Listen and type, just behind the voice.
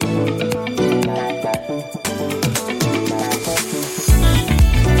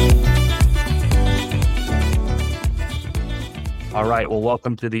right. Well,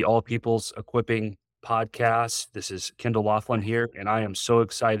 welcome to the All People's Equipping Podcast. This is Kendall Laughlin here, and I am so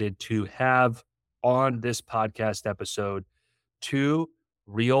excited to have on this podcast episode two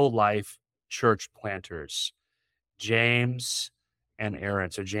real life church planters, James and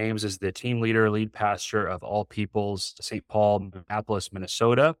Aaron. So James is the team leader, lead pastor of All People's St. Paul, Minneapolis,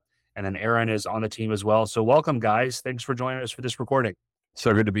 Minnesota. And then Aaron is on the team as well. So welcome, guys. Thanks for joining us for this recording.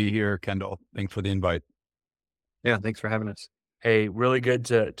 So good to be here, Kendall. Thanks for the invite. Yeah, thanks for having us. Hey, really good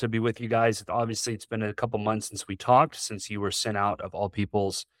to be with you guys. Obviously, it's been a couple months since we talked, since you were sent out of All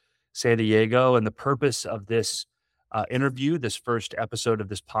People's San Diego. And the purpose of this interview, this first episode of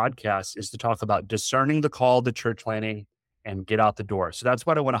this podcast, is to talk about discerning the call to church planting and get out the door. So that's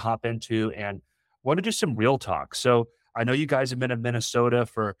what I want to hop into, and want to do some real talk. So I know you guys have been in Minnesota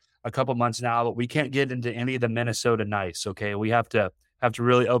for a couple months now, but we can't get into any of the Minnesota nice. Okay, we have to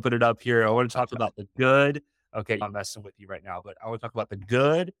really open it up here. I want to talk about the good. Okay, I'm messing with you right now, but I want to talk about the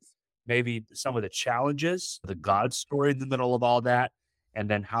good, maybe some of the challenges, the God story in the middle of all that, and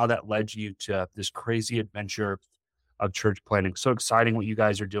then how that led you to this crazy adventure of church planting. So exciting what you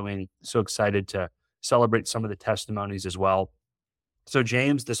guys are doing. So excited to celebrate some of the testimonies as well. So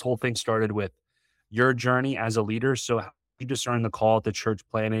James, this whole thing started with your journey as a leader. So how did you discern the call to church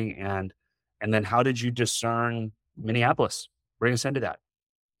planting, and then how did you discern Minneapolis? Bring us into that.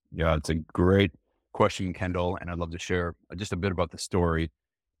 Yeah, it's a great question, Kendall, and I'd love to share just a bit about the story.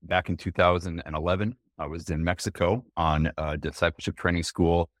 Back in 2011, I was in Mexico on a discipleship training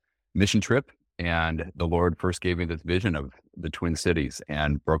school mission trip, and the Lord first gave me this vision of the Twin Cities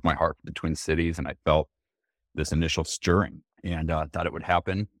and broke my heart for the Twin Cities, and I felt this initial stirring and thought it would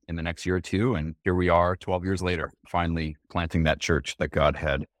happen in the next year or two, and here we are 12 years later, finally planting that church that God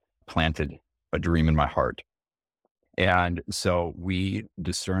had planted a dream in my heart. And so we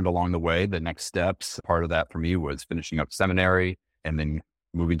discerned along the way the next steps. Part of that for me was finishing up seminary and then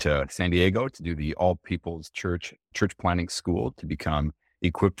moving to San Diego to do the All People's Church planting school to become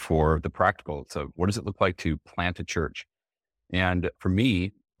equipped for the practical. So what does it look like to plant a church? And for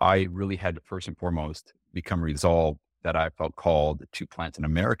me, I really had to first and foremost become resolved that I felt called to plant an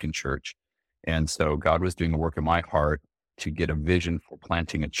American church. And so God was doing a work in my heart to get a vision for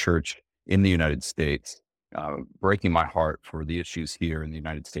planting a church in the United States. Breaking my heart for the issues here in the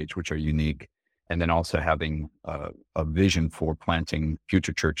United States, which are unique, and then also having a vision for planting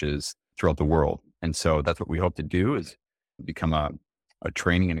future churches throughout the world. And so that's what we hope to do, is become a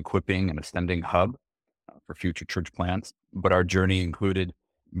training and equipping and ascending hub for future church plants. But our journey included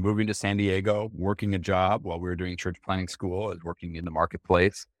moving to San Diego, working a job while we were doing church planting school, as working in the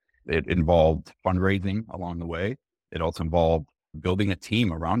marketplace. It involved fundraising along the way. It also involved building a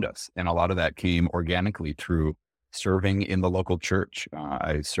team around us. And a lot of that came organically through serving in the local church.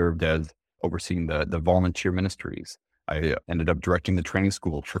 I served as overseeing the volunteer ministries. I ended up directing the training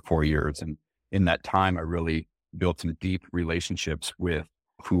school for 4 years. And in that time, I really built some deep relationships with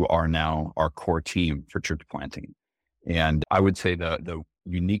who are now our core team for church planting. And I would say the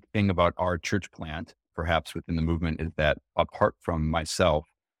unique thing about our church plant, perhaps within the movement, is that apart from myself,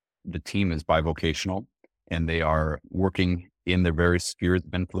 the team is bivocational and they are working in their various spheres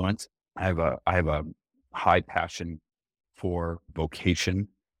of influence. I have a high passion for vocation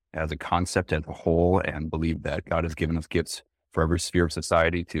as a concept as a whole, and believe that God has given us gifts for every sphere of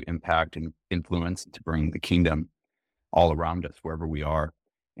society to impact and influence, to bring the kingdom all around us wherever we are.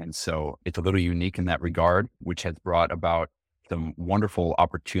 And so it's a little unique in that regard, which has brought about some wonderful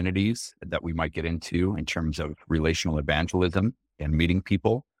opportunities that we might get into in terms of relational evangelism and meeting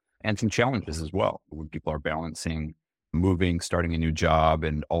people, and some challenges as well, when people are balancing moving, starting a new job,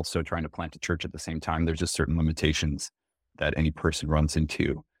 and also trying to plant a church at the same time. There's just certain limitations that any person runs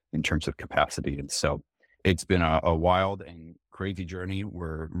into in terms of capacity. And so it's been a wild and crazy journey.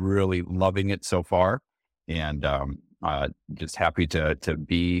 We're really loving it so far, and just happy to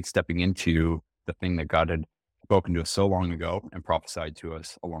be stepping into the thing that God had spoken to us so long ago and prophesied to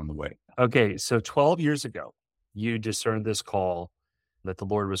us along the way. Okay, so 12 years ago, you discerned this call that the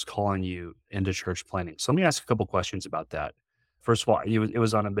Lord was calling you into church planting. So let me ask a couple questions about that. First of all, it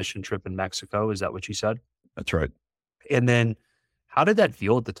was on a mission trip in Mexico. Is that what you said? That's right. And then how did that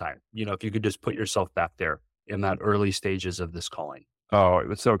feel at the time? You know, if you could just put yourself back there in that early stages of this calling. Oh, it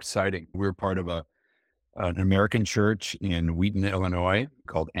was so exciting. We were part of an American church in Wheaton, Illinois,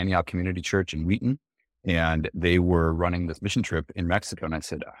 called Antioch Community Church in Wheaton. And they were running this mission trip in Mexico. And I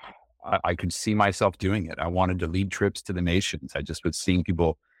said, I could see myself doing it. I wanted to lead trips to the nations. I just was seeing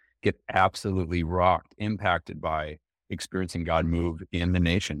people get absolutely rocked, impacted by experiencing God move in the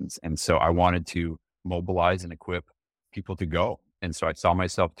nations. And so I wanted to mobilize and equip people to go. And so I saw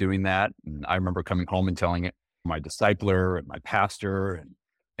myself doing that. And I remember coming home and telling my discipler and my pastor.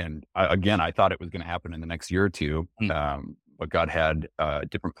 And again, I thought it was going to happen in the next year or two. But God had a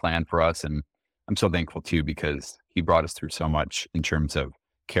different plan for us. And I'm so thankful too, because he brought us through so much in terms of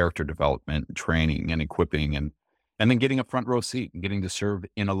character development, training and equipping, and then getting a front row seat and getting to serve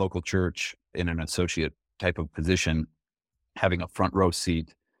in a local church in an associate type of position, having a front row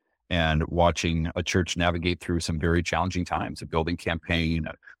seat and watching a church navigate through some very challenging times, a building campaign,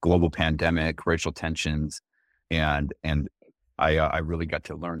 a global pandemic, racial tensions. And I really got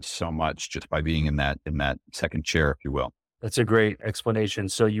to learn so much just by being in that second chair, if you will. That's a great explanation.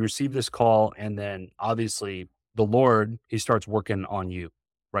 So you receive this call, and then obviously the Lord, he starts working on you,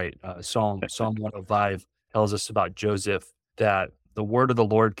 right? Psalm 105 tells us about Joseph, that the word of the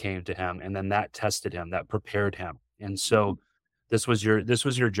Lord came to him, and then that tested him, that prepared him. And so this was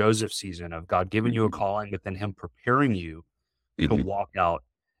your Joseph season of God giving you a calling, but then him preparing you to walk out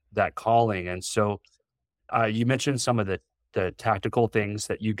that calling. And so you mentioned some of the tactical things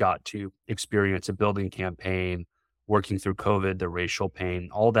that you got to experience, a building campaign, working through COVID, the racial pain,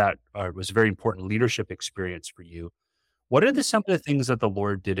 all that was a very important leadership experience for you. What are some of the things that the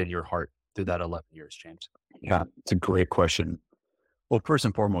Lord did in your heart through that 11 years, James? Yeah, it's a great question. Well, first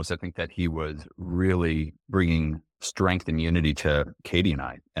and foremost, I think that he was really bringing strength and unity to Katie and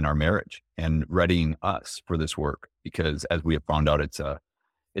I and our marriage, and readying us for this work, because as we have found out, it's a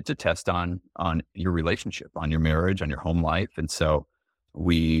test on your relationship, on your marriage, on your home life. And so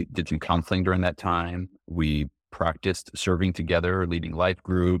we did some counseling during that time. We practiced serving together, leading life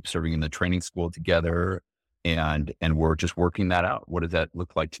groups, serving in the training school together. And we're just working that out. What does that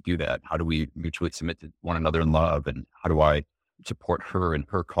look like to do that? How do we mutually submit to one another in love? And how do I support her in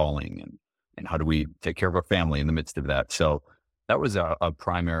her calling? And how do we take care of our family in the midst of that? So that was a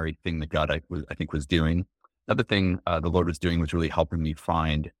primary thing that God, I think, was doing. Another thing the Lord was doing was really helping me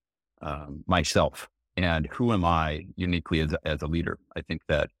find myself and who am I uniquely as a leader. I think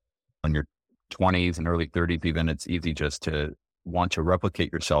that in your 20s and early 30s, even, it's easy just to want to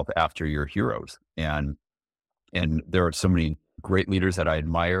replicate yourself after your heroes. And there are so many great leaders that I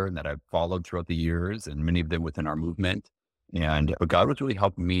admire and that I've followed throughout the years, and many of them within our movement. But God was really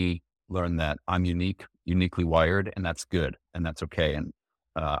helping me learn that I'm uniquely wired, and that's good, and that's okay. And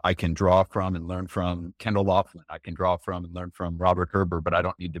I can draw from and learn from Kendall Laughlin. I can draw from and learn from Robert Herber, but I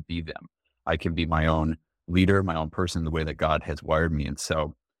don't need to be them. I can be my own leader, my own person, the way that God has wired me. And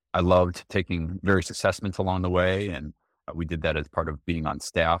so I loved taking various assessments along the way. And we did that as part of being on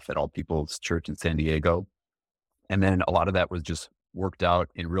staff at All People's Church in San Diego. And then a lot of that was just worked out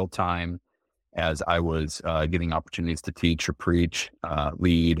in real time as I was getting opportunities to teach or preach,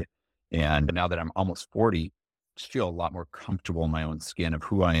 lead. And now that I'm almost 40, I feel a lot more comfortable in my own skin of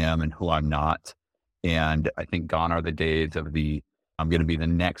who I am and who I'm not. And I think gone are the days of I'm going to be the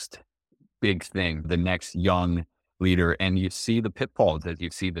next big thing, the next young leader. And you see the pitfalls as you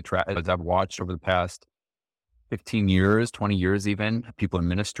see as I've watched over the past 15 years, 20 years, even people in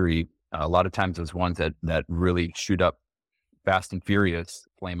ministry, a lot of times those ones that really shoot up fast and furious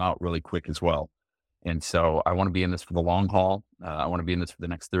flame out really quick as well. And so I want to be in this for the long haul. I want to be in this for the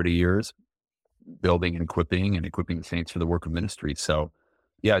next 30 years, building and equipping the saints for the work of ministry. So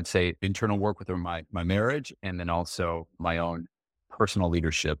yeah, I'd say internal work with my marriage, and then also my own personal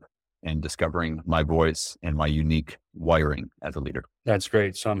leadership and discovering my voice and my unique wiring as a leader. That's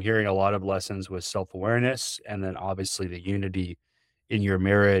great. So I'm hearing a lot of lessons with self-awareness, and then obviously the unity in your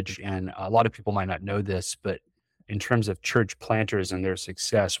marriage. And a lot of people might not know this, but in terms of church planters and their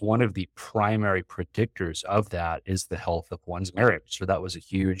success, one of the primary predictors of that is the health of one's marriage. So that was a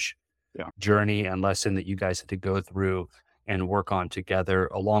huge journey and lesson that you guys had to go through and work on together,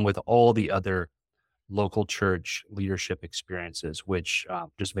 along with all the other local church leadership experiences, which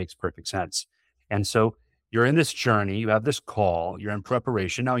just makes perfect sense. And so you're in this journey, you have this call, you're in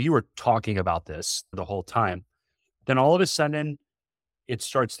preparation. Now, you were talking about this the whole time. Then all of a sudden, it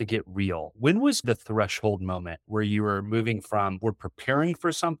starts to get real. When was the threshold moment where you were moving from we're preparing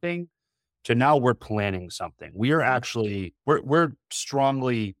for something to now we're planning something? We are actually, we're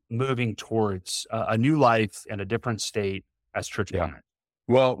strongly moving towards a new life and a different state as church planners.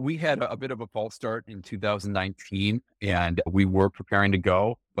 Well, we had a bit of a false start in 2019, and we were preparing to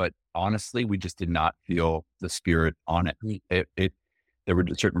go, but honestly, we just did not feel the spirit on it. There were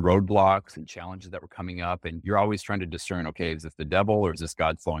certain roadblocks and challenges that were coming up, and you're always trying to discern, okay, is this the devil or is this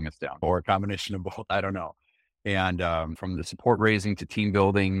God slowing us down, or a combination of both? I don't know. And from the support raising to team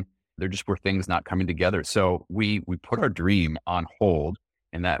building, there just were things not coming together. So we put our dream on hold,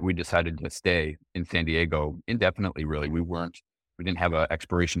 and that we decided to stay in San Diego indefinitely, really. We didn't have an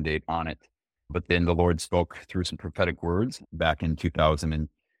expiration date on it. But then the Lord spoke through some prophetic words back in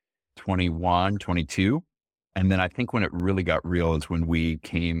 2021, 22. And then I think when it really got real is when we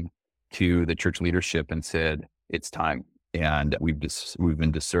came to the church leadership and said, it's time. And we've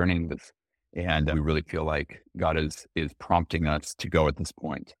been discerning this, and we really feel like God is prompting us to go at this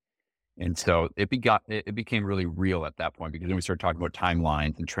point. And so it became really real at that point, because then we started talking about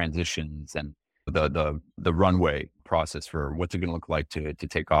timelines and transitions and the runway process for what's it going to look like to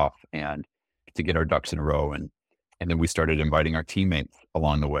take off and to get our ducks in a row. And then we started inviting our teammates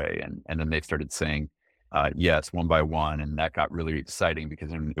along the way. And then they started saying, yes, one by one. And that got really exciting,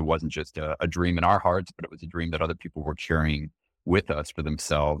 because then it wasn't just a dream in our hearts, but it was a dream that other people were carrying with us for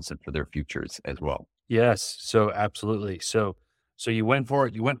themselves and for their futures as well. Yes. So absolutely. So you went for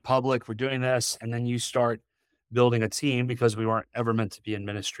it, you went public, we're doing this, and then you start building a team, because we weren't ever meant to be in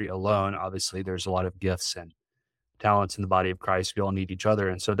ministry alone. Obviously, there's a lot of gifts and talents in the body of Christ. We all need each other.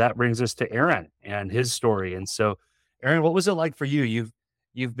 And so that brings us to Aaron and his story. And so, Aaron, what was it like for you?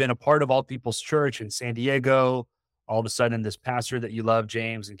 You've been a part of All People's Church in San Diego. All of a sudden, this pastor that you love,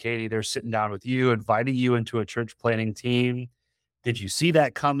 James and Katie, they're sitting down with you, inviting you into a church planning team. Did you see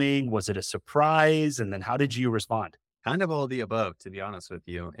that coming? Was it a surprise? And then how did you respond? Kind of all the above, to be honest with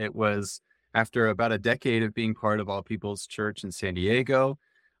you. It was after about a decade of being part of All People's Church in San Diego.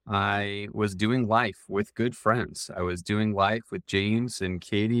 I was doing life with good friends. I was doing life with James and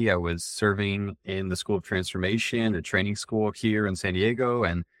Katie. I was serving in the School of Transformation, a training school here in San Diego.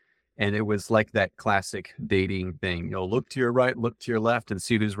 And it was like that classic dating thing. Look to your right, look to your left, and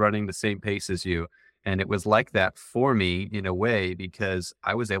see who's running the same pace as you. And it was like that for me in a way, because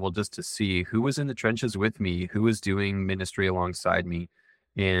I was able just to see who was in the trenches with me, who was doing ministry alongside me,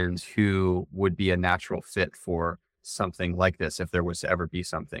 and who would be a natural fit for something like this if there was to ever be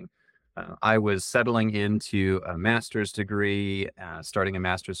something. I was settling into a master's degree, starting a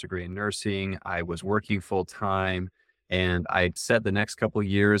master's degree in nursing. I was working full time, and I set the next couple of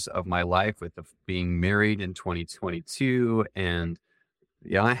years of my life with being married in 2022. And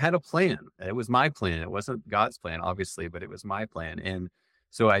I had a plan. It was my plan. It wasn't God's plan, obviously, but it was my plan. And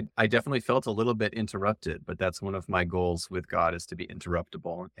so I definitely felt a little bit interrupted, but that's one of my goals with God, is to be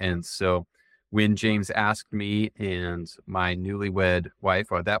interruptible. And so when James asked me and my newlywed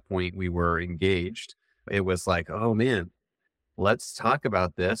wife, or at that point we were engaged, it was like, oh man, let's talk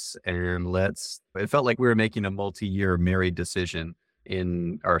about this. And it felt like we were making a multi-year married decision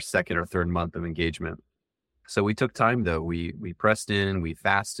in our second or third month of engagement. So we took time though. We pressed in, we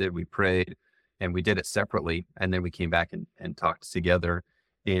fasted, we prayed, and we did it separately. And then we came back and talked together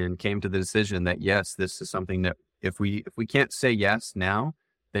and came to the decision that, yes, this is something that if we can't say yes now,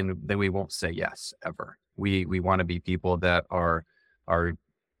 then we won't say yes ever. We want to be people that are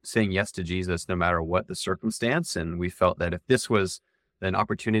saying yes to Jesus no matter what the circumstance. And we felt that if this was an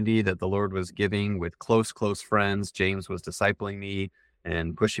opportunity that the Lord was giving with close friends, James was discipling me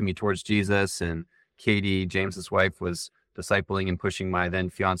and pushing me towards Jesus, and Katie, James's wife, was discipling and pushing my then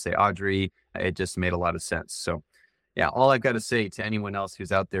fiance, Audrey. It just made a lot of sense. So yeah, all I've got to say to anyone else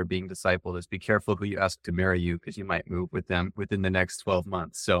who's out there being discipled is be careful who you ask to marry you, because you might move with them within the next 12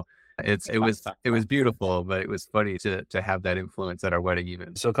 months. So it was beautiful, but it was funny to have that influence at our wedding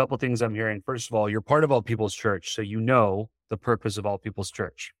even. So a couple of things I'm hearing. First of all, you're part of All People's Church. So you know the purpose of All People's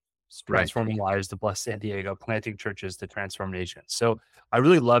Church. It's transforming lives to bless San Diego, planting churches to transform nations. So I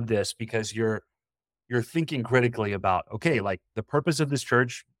really love this, because you're thinking critically about, okay, like the purpose of this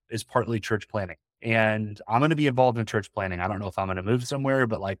church is partly church planning, and I'm going to be involved in church planning. I don't know if I'm going to move somewhere,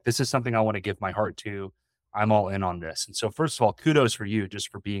 but like, this is something I want to give my heart to. I'm all in on this. And so first of all, kudos for you just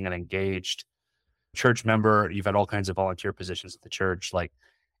for being an engaged church member. You've had all kinds of volunteer positions at the church,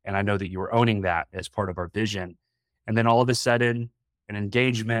 and I know that you were owning that as part of our vision. And then all of a sudden, an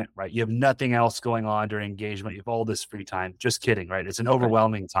engagement, right? You have nothing else going on during engagement. You have all this free time. Just kidding, right? It's an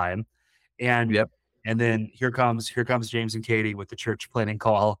overwhelming time. And Yep. And then here comes James and Katie with the church planning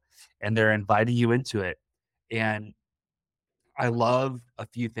call, and they're inviting you into it. And I love a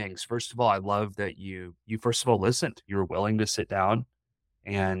few things. First of all, I love that you first of all listened. You were willing to sit down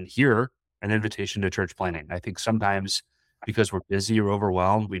and hear an invitation to church planning. I think sometimes because we're busy or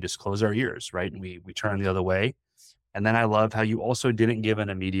overwhelmed, we just close our ears, right? And we turn the other way. And then I love how you also didn't give an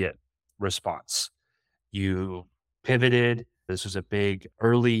immediate response. You pivoted. This was a big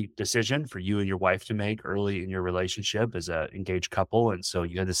early decision for you and your wife to make early in your relationship as an engaged couple. And so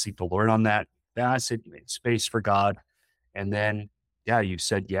you had to seek the Lord on that. That's it. You made space for God. And then, you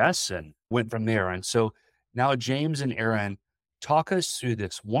said yes and went from there. And so now James and Aaron, talk us through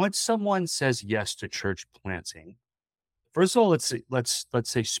this. Once someone says yes to church planting, first of all, let's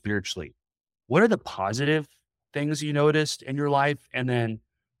say spiritually, what are the positive things you noticed in your life? And then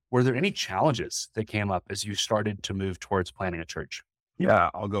were there any challenges that came up as you started to move towards planning a church? Yeah,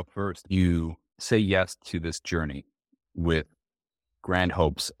 I'll go first. You say yes to this journey with grand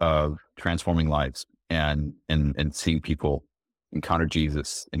hopes of transforming lives and seeing people encounter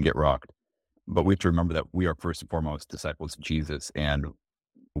Jesus and get rocked. But we have to remember that we are first and foremost disciples of Jesus, and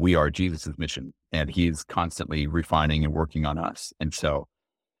we are Jesus's mission, and he's constantly refining and working on us. And so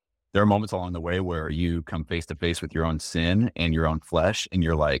there are moments along the way where you come face to face with your own sin and your own flesh, and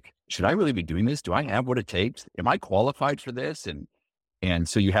you're like, should I really be doing this? Do I have what it takes? Am I qualified for this? And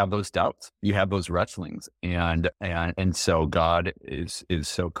so you have those doubts, you have those wrestlings, and so God is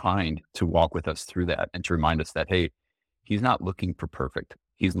so kind to walk with us through that and to remind us that, hey, he's not looking for perfect.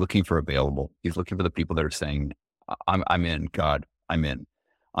 He's looking for available. He's looking for the people that are saying, I'm in, God, I'm in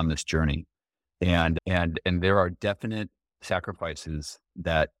on this journey. And there are definite sacrifices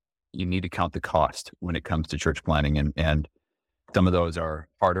that you need to count the cost when it comes to church planning. And some of those are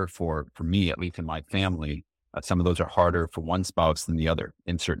harder for me, at least in my family. Some of those are harder for one spouse than the other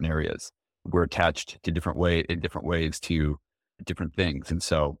in certain areas. We're attached to different ways to different things. And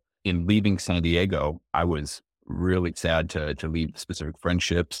so in leaving San Diego, I was really sad to leave specific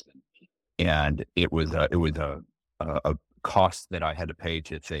friendships. And it was a cost that I had to pay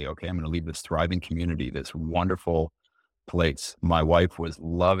to say, okay, I'm going to leave this thriving community, this wonderful place. My wife was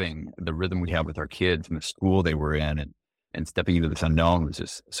loving the rhythm we have with our kids and the school they were in, and stepping into this unknown was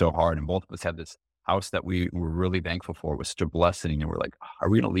just so hard. And both of us had this house that we were really thankful for. It was such a blessing. And we're like, are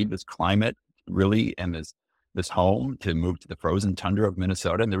we going to leave this climate really and this home to move to the frozen tundra of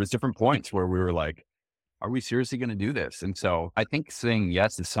Minnesota? And there was different points where we were like, are we seriously going to do this? And so I think saying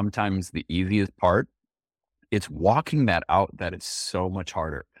yes is sometimes the easiest part. It's walking that out that is so much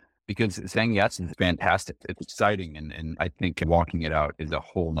harder, because saying yes is fantastic. It's exciting. And I think walking it out is a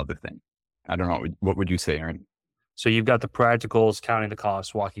whole nother thing. I don't know. What would you say, Aaron? So you've got the practicals, counting the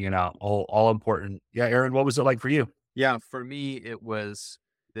costs, walking it out, all important. Yeah, Aaron, what was it like for you? Yeah, for me, it was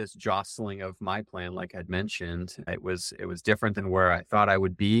this jostling of my plan, like I'd mentioned. It was different than where I thought I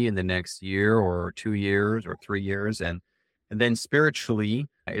would be in the next year or 2 years or 3 years. And then spiritually,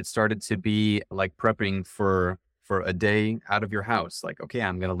 it started to be like prepping for a day out of your house. Like, okay,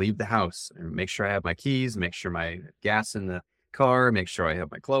 I'm going to leave the house and make sure I have my keys, make sure my gas in the car, make sure I have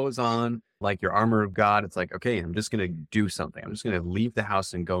my clothes on, like your armor of God. It's like, okay, I'm just going to do something. I'm just going to leave the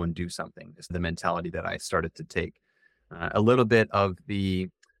house and go and do something. This is the mentality that I started to take. A little bit of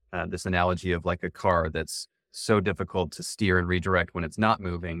this analogy of like a car that's so difficult to steer and redirect when it's not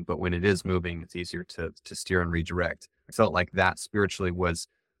moving, but when it is moving, it's easier to steer and redirect. I felt like that spiritually was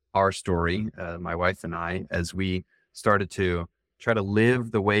our story, my wife and I, as we started to try to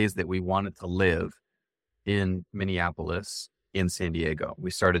live the ways that we wanted to live in Minneapolis, in San Diego. We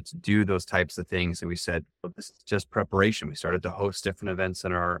started to do those types of things, and we said, well, this is just preparation. We started to host different events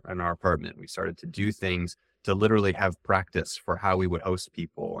in our apartment. We started to do things to literally have practice for how we would host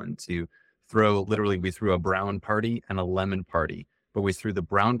people, and to we threw a brown party and a lemon party, but we threw the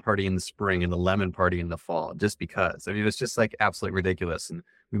brown party in the spring and the lemon party in the fall, just because. I mean, it was just like absolutely ridiculous. And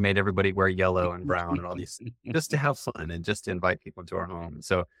we made everybody wear yellow and brown and all these just to have fun and just to invite people into our home. And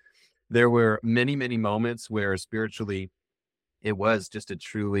so there were many, many moments where spiritually it was just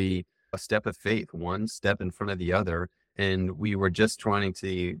a step of faith, one step in front of the other. And we were just trying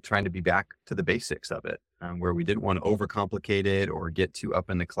to be back to the basics of it, where we didn't want to overcomplicate it or get too up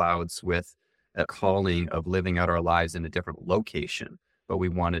in the clouds with a calling of living out our lives in a different location, but we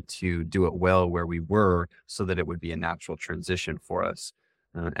wanted to do it well where we were so that it would be a natural transition for us.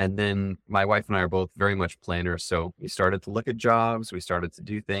 And then my wife and I are both very much planners. So we started to look at jobs, we started to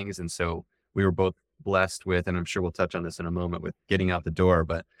do things. And so we were both blessed with, and I'm sure we'll touch on this in a moment with getting out the door,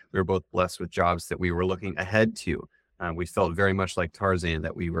 but we were both blessed with jobs that we were looking ahead to. We felt very much like Tarzan,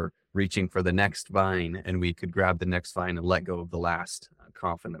 that we were reaching for the next vine and we could grab the next vine and let go of the last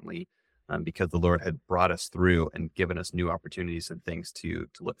confidently, because the Lord had brought us through and given us new opportunities and things to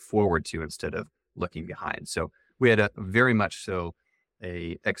look forward to instead of looking behind. So we had a very much so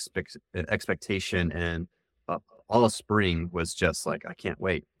an expectation, and all of spring was just like, I can't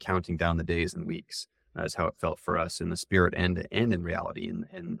wait, counting down the days and weeks. That's how it felt for us in the spirit and in reality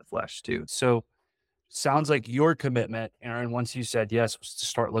in the flesh too. So sounds like your commitment, Aaron, once you said yes, was to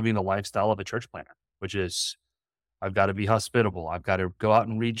start living the lifestyle of a church planner, which is, I've got to be hospitable. I've got to go out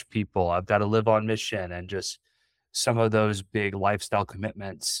and reach people. I've got to live on mission, and just some of those big lifestyle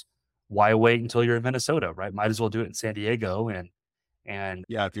commitments. Why wait until you're in Minnesota, right? Might as well do it in San Diego. And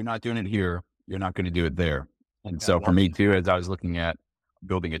yeah, if you're not doing it here, you're not going to do it there. And Yeah, so well- for me too, as I was looking at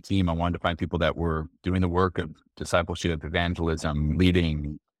building a team, I wanted to find people that were doing the work of discipleship, evangelism,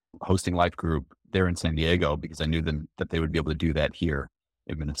 leading, hosting life group there in San Diego, because I knew that they would be able to do that here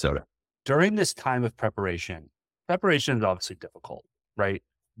in Minnesota. during this time of preparation is obviously difficult, right?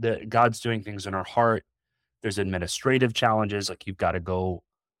 that God's doing things in our heart. There's administrative challenges, like you've got to go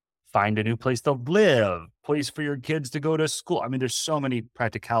find a new place to live, place for your kids to go to school. I mean, there's so many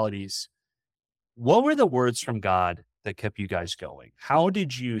practicalities. What were the words from God that kept you guys going? How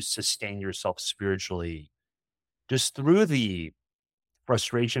did you sustain yourself spiritually just through the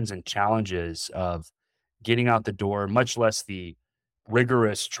frustrations and challenges of getting out the door, much less the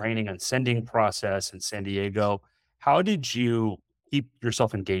rigorous training and sending process in San Diego? How did you keep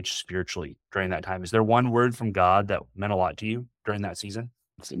yourself engaged spiritually during that time? Is there one word from God that meant a lot to you during that season?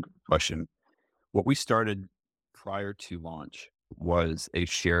 That's a good question. What we started prior to launch was a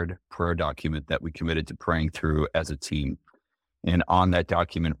shared prayer document that we committed to praying through as a team. And on that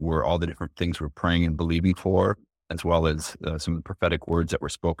document were all the different things we're praying and believing for, as well as some of the prophetic words that were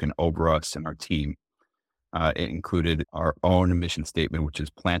spoken over us and our team. It included our own mission statement, which is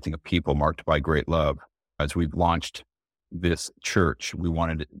planting a people marked by great love. As we've launched this church, we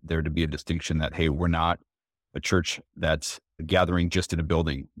wanted there to be a distinction that, hey, we're not a church that's gathering just in a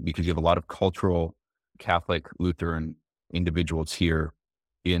building, because you have a lot of cultural Catholic Lutheran individuals here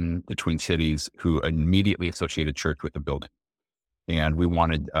in the Twin Cities who immediately associated church with the building. And we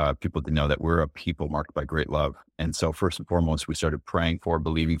wanted people to know that we're a people marked by great love. And so first and foremost, we started praying for,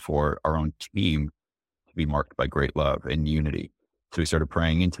 believing for our own team to be marked by great love and unity. So we started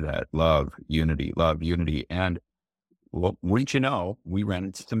praying into that love, unity. And well, wouldn't you know, we ran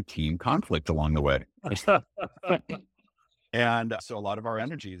into some team conflict along the way. And so a lot of our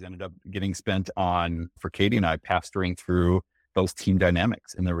energies ended up getting spent on, for Katie and I, pastoring through those team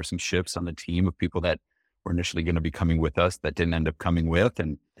dynamics. And there were some shifts on the team of people that were initially going to be coming with us that didn't end up coming with.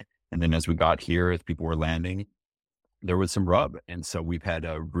 And then as we got here, as people were landing, there was some rub. And so we've had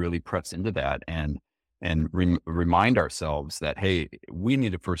to really press into that and remind ourselves that, hey, we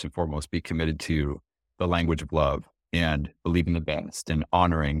need to first and foremost be committed to the language of love and believing the best and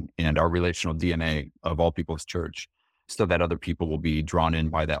honoring and our relational DNA of All People's Church, so that other people will be drawn in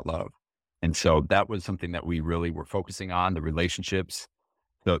by that love. And so that was something that we really were focusing on, the relationships.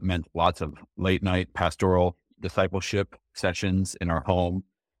 So it meant lots of late night pastoral discipleship sessions in our home.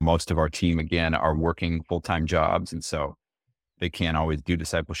 Most of our team, again, are working full-time jobs. And so they can't always do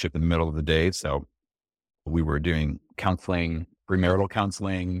discipleship in the middle of the day. So we were doing counseling, premarital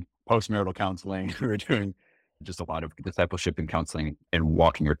counseling, postmarital counseling. We were doing just a lot of discipleship and counseling and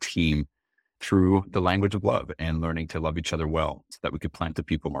walking our team through the language of love and learning to love each other well so that we could plant the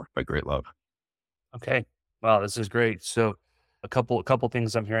people marked by great love. Okay. Wow, this is great. So a couple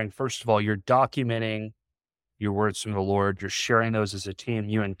things I'm hearing. First of all, you're documenting your words from the Lord. You're sharing those as a team.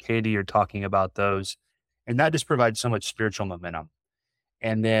 You and Katie are talking about those. And that just provides so much spiritual momentum.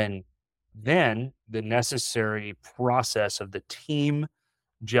 And then the necessary process of the team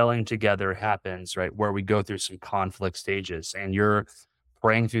gelling together happens, right? Where we go through some conflict stages, and you're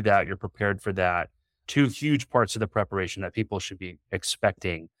praying through that. You're prepared for that. Two huge parts of the preparation that people should be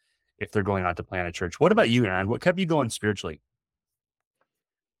expecting if they're going out to plant a church. What about you, Aaron? What kept you going spiritually?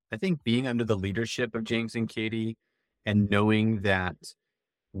 I think being under the leadership of James and Katie and knowing that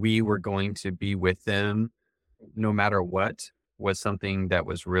we were going to be with them no matter what was something that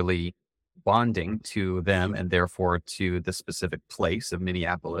was really bonding to them and therefore to the specific place of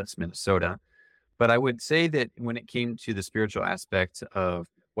Minneapolis, Minnesota. But I would say that when it came to the spiritual aspect of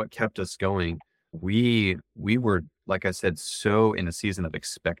what kept us going, we were, like I said, so in a season of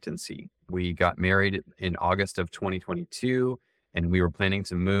expectancy. We got married in August of 2022, and we were planning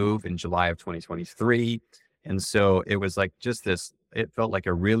to move in July of 2023. And so it was like just this, it felt like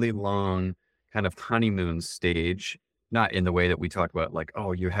a really long kind of honeymoon stage, not in the way that we talk about like,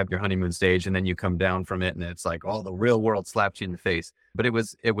 oh, you have your honeymoon stage and then you come down from it and it's like, oh, the real world slaps you in the face. But it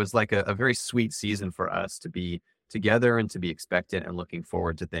was like a very sweet season for us to be together and to be expectant and looking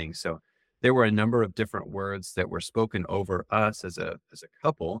forward to things. So there were a number of different words that were spoken over us as a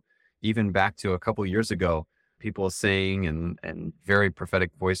couple, even back to a couple years ago, people saying and very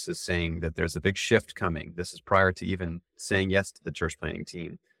prophetic voices saying that there's a big shift coming. This is prior to even saying yes to the church planting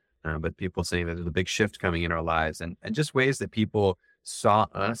team. But people saying that there's a big shift coming in our lives and just ways that people saw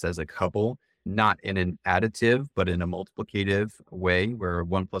us as a couple, not in an additive, but in a multiplicative way where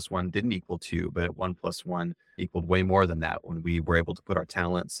 1 + 1 didn't equal 2, but 1 + 1 equaled way more than that when we were able to put our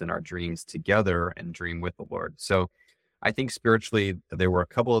talents and our dreams together and dream with the Lord. So I think spiritually, there were a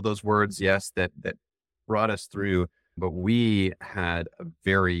couple of those words, yes, that brought us through, but we had a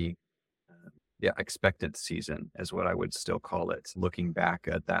very expectant season is what I would still call it, looking back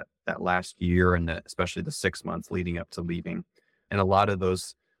at that last year and especially the 6 months leading up to leaving. And a lot of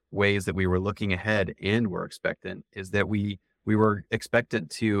those ways that we were looking ahead and were expectant is that we were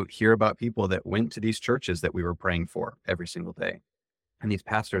expectant to hear about people that went to these churches that we were praying for every single day. and these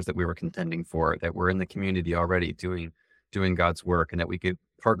pastors that we were contending for that were in the community already doing God's work and that we could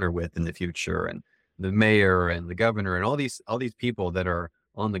partner with in the future, and the mayor and the governor and all these people that are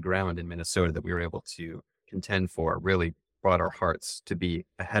on the ground in Minnesota that we were able to contend for really brought our hearts to be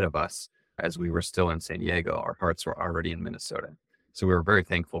ahead of us as we were still in San Diego. Our hearts were already in Minnesota. So we were very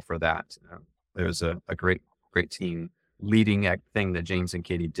thankful for that. There was a great team leading thing that James and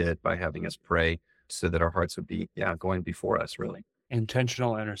Katie did by having us pray so that our hearts would be, going before us, really.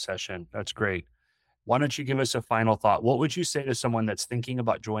 Intentional intercession. That's great. Why don't you give us a final thought? What would you say to someone that's thinking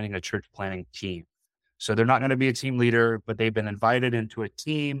about joining a church planting team? So they're not going to be a team leader, but they've been invited into a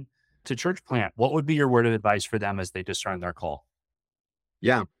team to church plant. What would be your word of advice for them as they discern their call?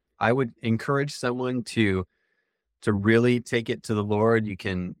 Yeah, I would encourage someone to really take it to the Lord. You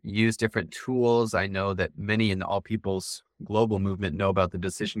can use different tools. I know that many in the All People's Global movement know about the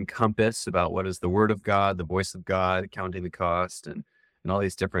decision compass, about what is the word of God, the voice of God, counting the cost, and all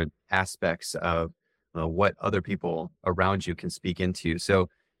these different aspects of what other people around you can speak into. So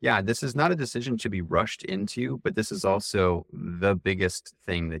yeah, this is not a decision to be rushed into, but this is also the biggest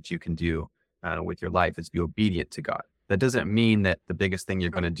thing that you can do with your life is be obedient to God. That doesn't mean that the biggest thing you're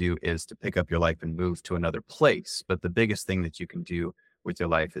going to do is to pick up your life and move to another place, but the biggest thing that you can do with your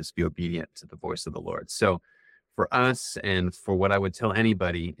life is be obedient to the voice of the Lord. So for us, and for what I would tell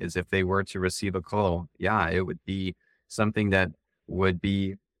anybody, is if they were to receive a call, it would be something that would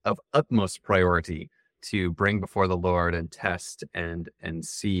be of utmost priority to bring before the Lord and test and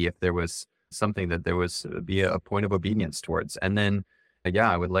see if there was something that there was be a point of obedience towards. And then,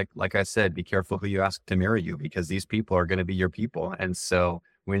 I would like I said, be careful who you ask to marry you, because these people are going to be your people. And so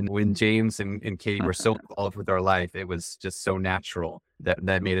when James and Katie were so involved with our life, it was just so natural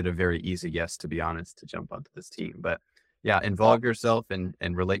that made it a very easy yes, to be honest, to jump onto this team. But involve yourself and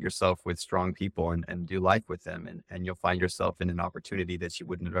relate yourself with strong people and do life with them. And you'll find yourself in an opportunity that you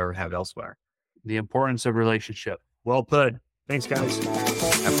wouldn't have ever had elsewhere. The importance of relationship. Well put. Thanks, guys.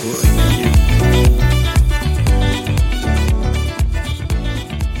 Absolutely. Thank you.